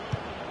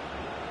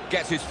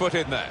 Gets his foot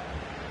in there.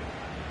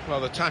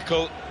 Well, the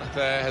tackle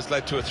there has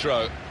led to a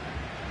throw.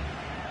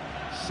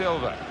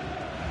 Silva.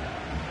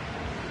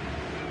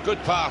 Good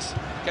pass,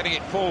 getting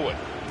it forward.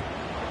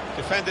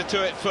 Defender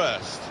to it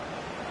first.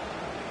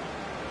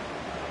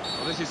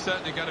 Well, this is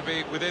certainly going to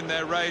be within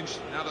their range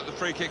now that the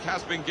free kick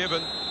has been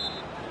given.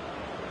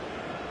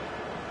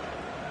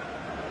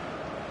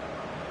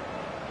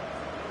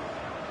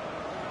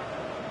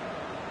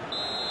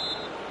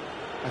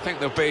 I think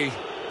there'll be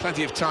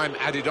plenty of time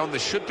added on. There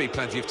should be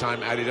plenty of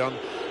time added on,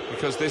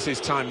 because this is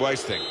time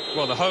wasting.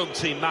 Well, the home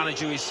team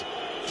manager is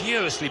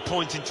furiously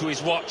pointing to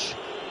his watch,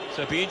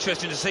 so it'll be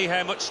interesting to see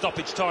how much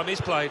stoppage time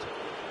is played.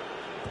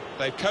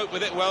 They've coped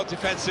with it well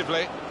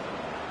defensively.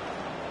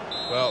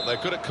 Well, they're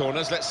good at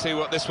corners. Let's see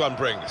what this one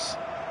brings.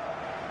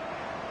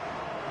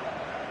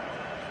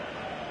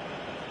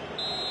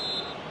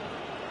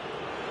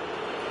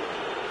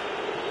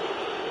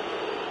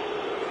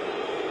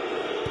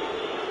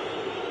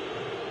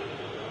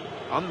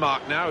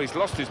 Unmarked now, he's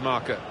lost his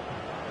marker.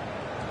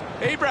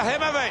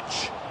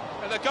 Ibrahimovic!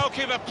 And the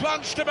goalkeeper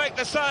plunged to make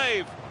the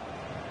save.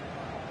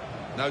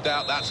 No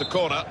doubt that's a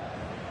corner.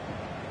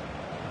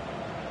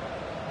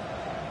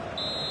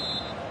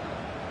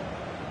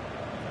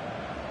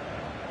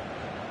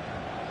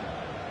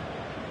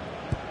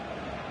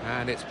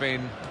 And it's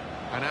been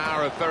an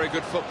hour of very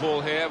good football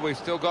here. We've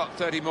still got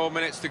 30 more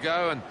minutes to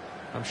go, and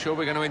I'm sure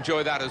we're going to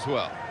enjoy that as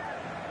well.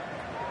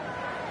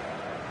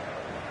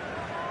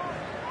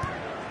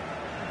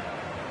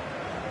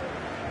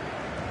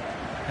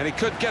 And he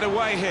could get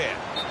away here.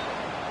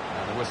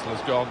 And the whistle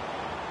has gone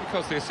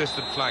because the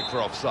assistant flagged for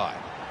offside.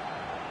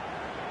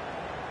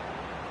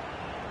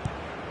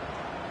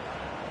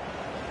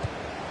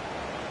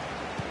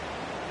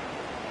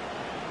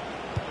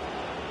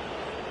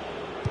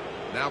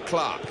 Now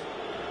Clark.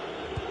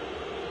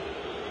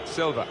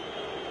 Silva.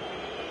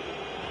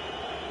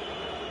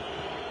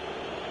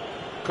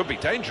 Could be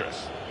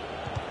dangerous.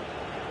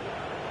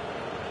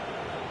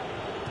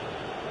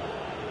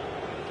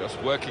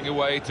 Just working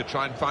away to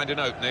try and find an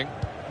opening.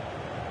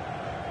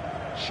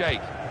 Sheikh.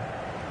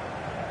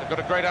 They've got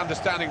a great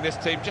understanding, this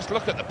team. Just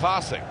look at the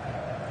passing.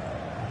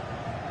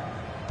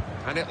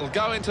 And it'll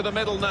go into the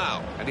middle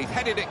now. And he's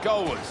headed it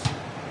goalwards.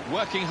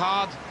 Working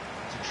hard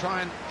to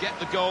try and get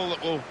the goal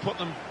that will put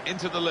them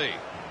into the lead.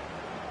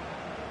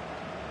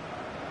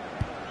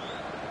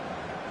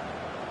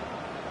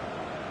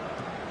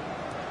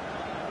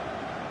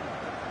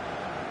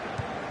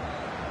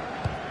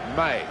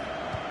 May.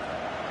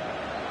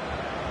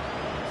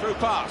 Through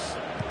pass.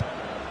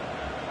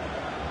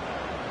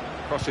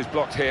 Cross is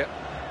blocked here.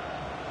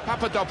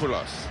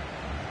 Papadopoulos.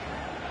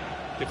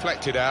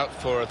 Deflected out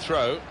for a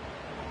throw.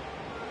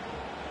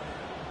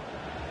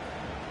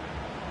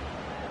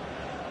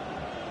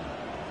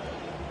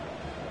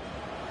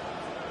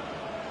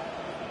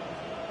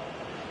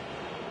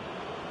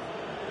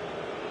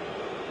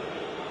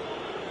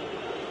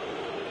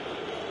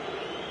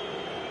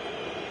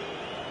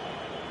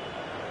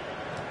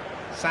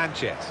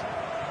 Sanchez.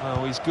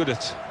 Oh, he's good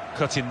at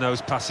cutting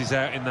those passes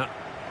out in that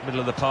middle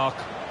of the park.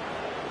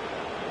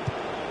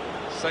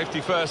 Safety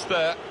first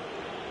there.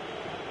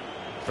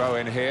 Throw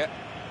in here.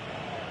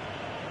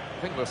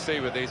 I think we'll see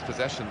with these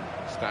possession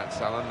stats,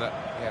 Alan, that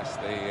yes,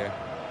 the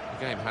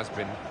game has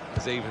been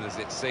as even as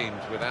it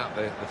seemed without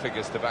the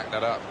figures to back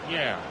that up.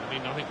 Yeah, I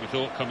mean, I think we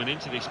thought coming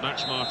into this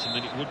match, Martin,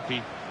 that it would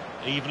be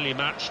evenly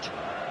matched,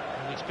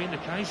 and it's been the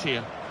case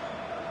here.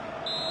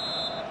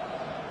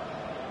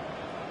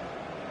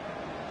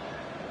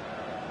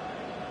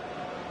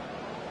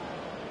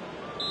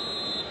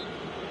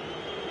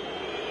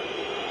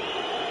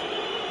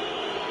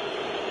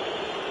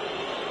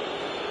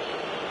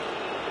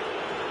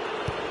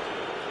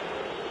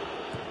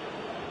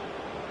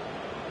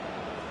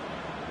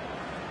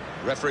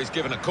 Referee's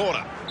given a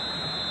corner.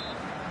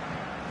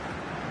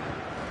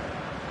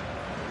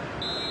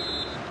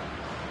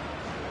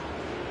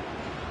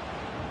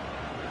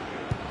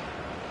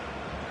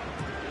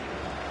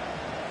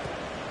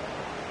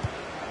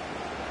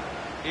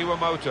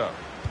 Iwamoto.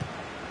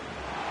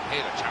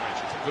 Here the challenge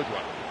is a good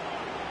one.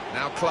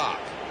 Now Clark.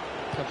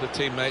 A couple of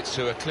teammates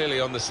who are clearly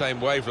on the same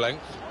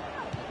wavelength.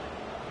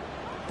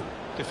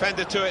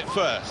 Defender to it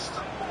first.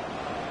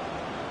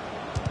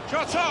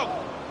 Shot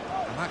on!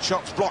 And that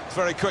shot's blocked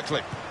very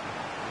quickly.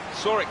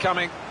 Saw it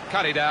coming,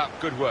 cut it out,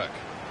 good work.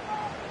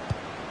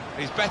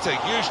 He's better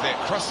usually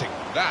at crossing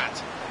than that.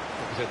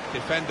 It was a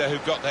defender who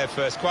got there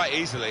first quite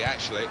easily,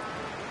 actually.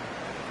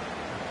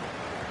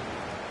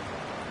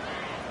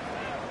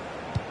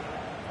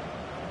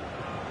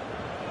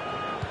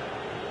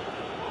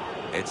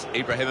 It's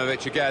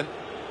Ibrahimovic again.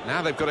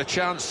 Now they've got a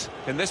chance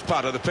in this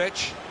part of the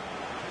pitch.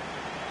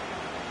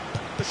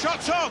 The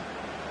shot's on!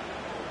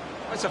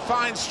 It's a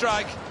fine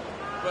strike.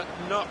 but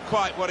not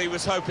quite what he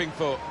was hoping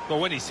for. Well,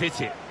 when he's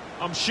hit it,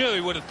 I'm sure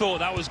he would have thought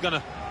that was going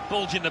to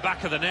bulge in the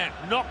back of the net.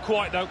 Not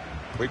quite, though.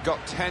 We've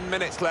got 10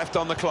 minutes left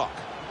on the clock.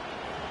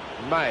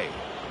 May.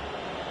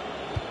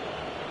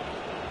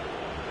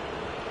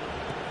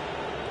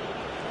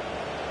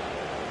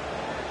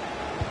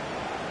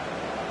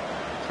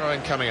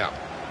 Throw-in coming up.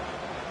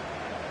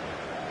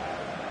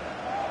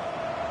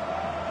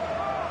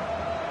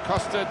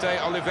 Costa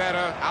de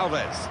Oliveira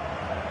Alves.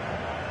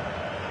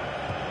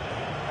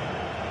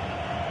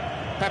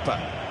 Pepper.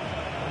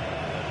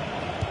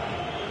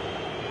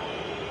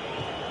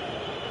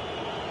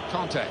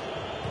 Conte.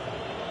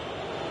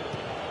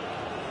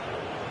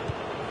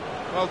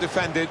 Well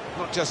defended,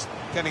 not just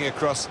getting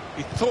across,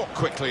 he thought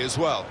quickly as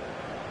well.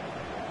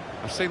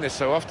 I've seen this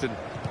so often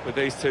with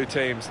these two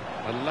teams.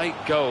 A late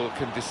goal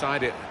can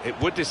decide it. It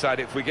would decide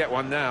it if we get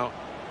one now.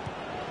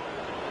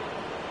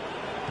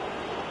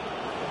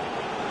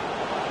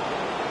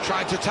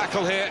 Tried to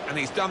tackle here, and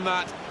he's done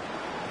that.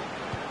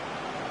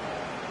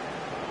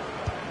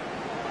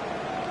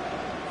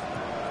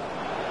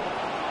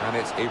 And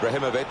it's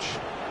Ibrahimovic.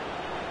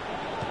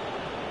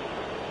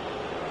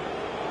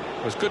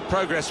 Was good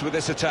progress with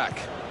this attack.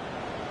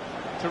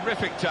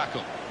 Terrific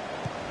tackle.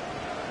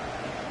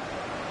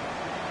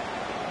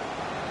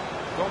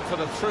 Gone for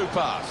the through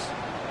pass.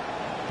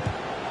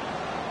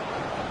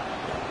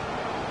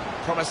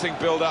 Promising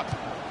build-up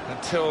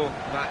until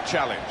that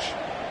challenge.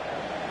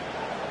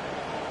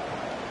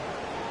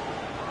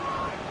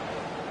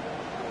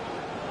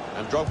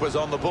 And Drogba's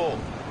on the ball.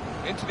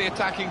 Into the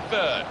attacking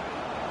third.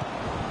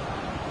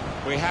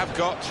 We have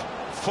got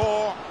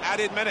 4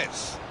 added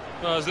minutes.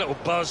 Well, there's a little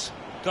buzz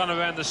gone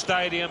around the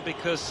stadium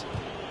because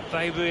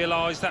they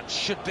realise that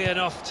should be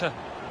enough to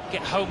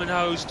get home and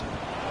hosed.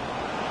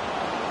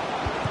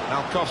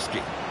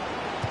 Malkowski.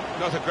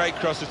 Not a great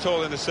cross at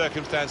all in the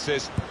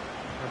circumstances.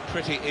 And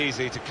pretty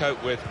easy to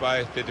cope with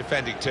by the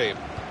defending team.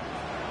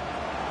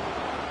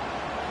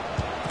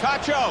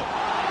 Cacho.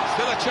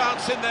 Still a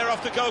chance in there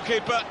off the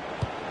goalkeeper.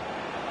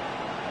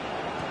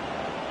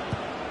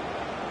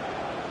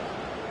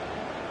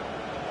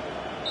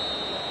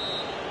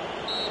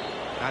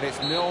 And it's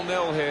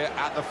 0-0 here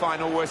at the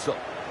final whistle.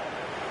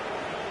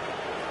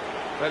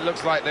 It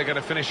looks like they're going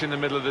to finish in the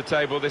middle of the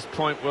table. This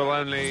point will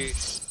only...